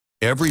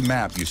Every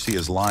map you see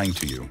is lying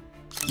to you.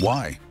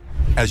 Why?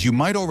 As you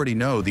might already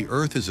know, the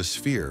Earth is a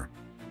sphere,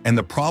 and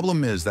the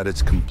problem is that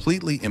it's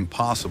completely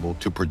impossible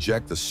to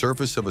project the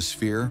surface of a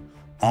sphere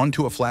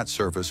onto a flat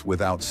surface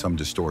without some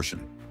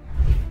distortion.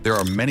 There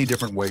are many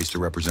different ways to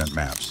represent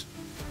maps,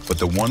 but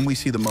the one we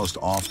see the most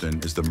often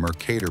is the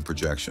Mercator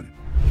projection,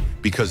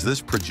 because this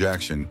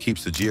projection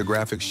keeps the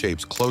geographic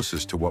shapes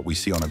closest to what we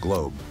see on a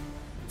globe.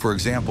 For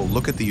example,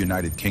 look at the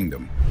United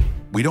Kingdom.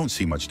 We don't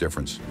see much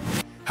difference.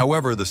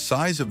 However, the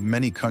size of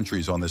many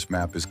countries on this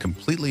map is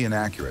completely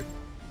inaccurate.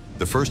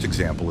 The first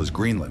example is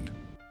Greenland.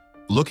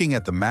 Looking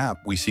at the map,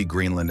 we see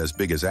Greenland as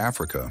big as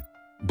Africa,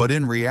 but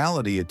in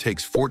reality, it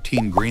takes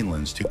 14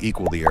 Greenlands to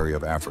equal the area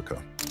of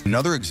Africa.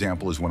 Another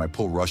example is when I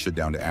pull Russia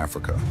down to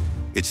Africa.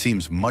 It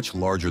seems much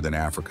larger than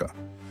Africa,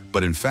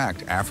 but in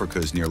fact, Africa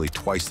is nearly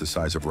twice the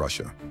size of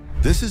Russia.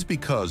 This is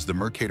because the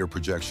Mercator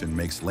projection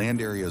makes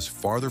land areas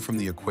farther from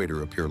the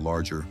equator appear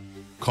larger,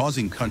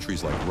 causing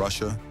countries like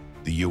Russia,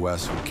 the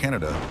US, or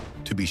Canada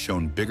to be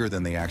shown bigger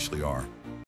than they actually are.